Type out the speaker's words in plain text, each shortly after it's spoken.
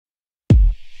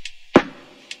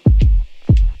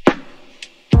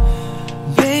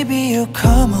you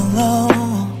come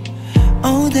along.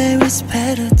 Oh, there is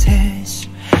better days.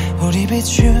 우리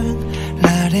비춘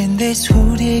light in this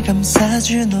우리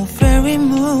감싸준 oh very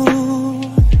moon.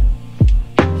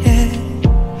 Yeah.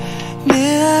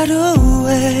 내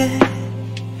하루에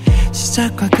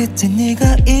시작과 끝에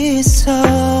네가 있어.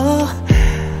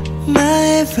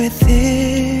 My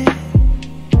everything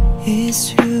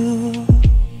is you.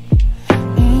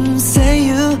 Say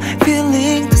you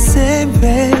feeling the same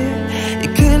way.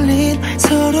 이끌린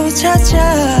서로 찾아.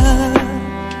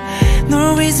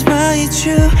 No reason why it's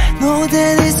you. Know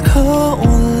that it's cold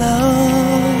love.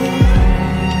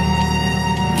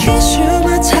 Kisu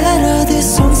my title,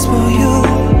 this song's for you.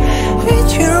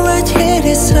 With you right here,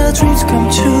 it's our dreams come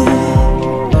true.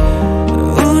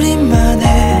 우리만의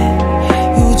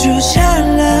우주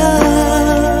샬라.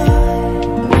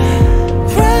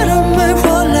 Right on my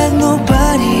wall like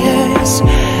nobody else.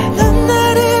 넌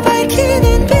나를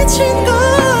밝히는 빛인 걸.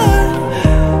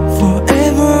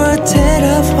 Forever that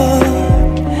I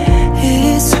want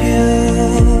is you.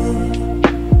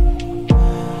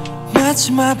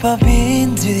 마지막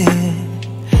밤인 듯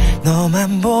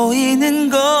너만 보이는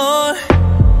걸.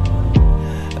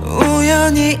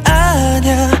 우연이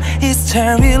아냐 It's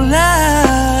very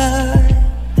light.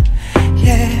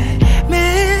 Yeah.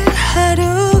 매일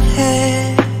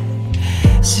하루에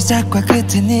시작과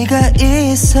끝에 네가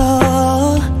있어.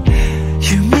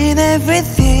 You mean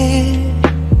everything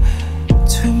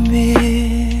to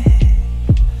me.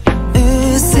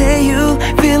 Say you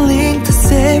feeling the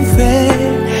same way.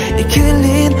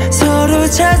 이끌린 서로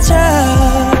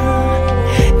찾아.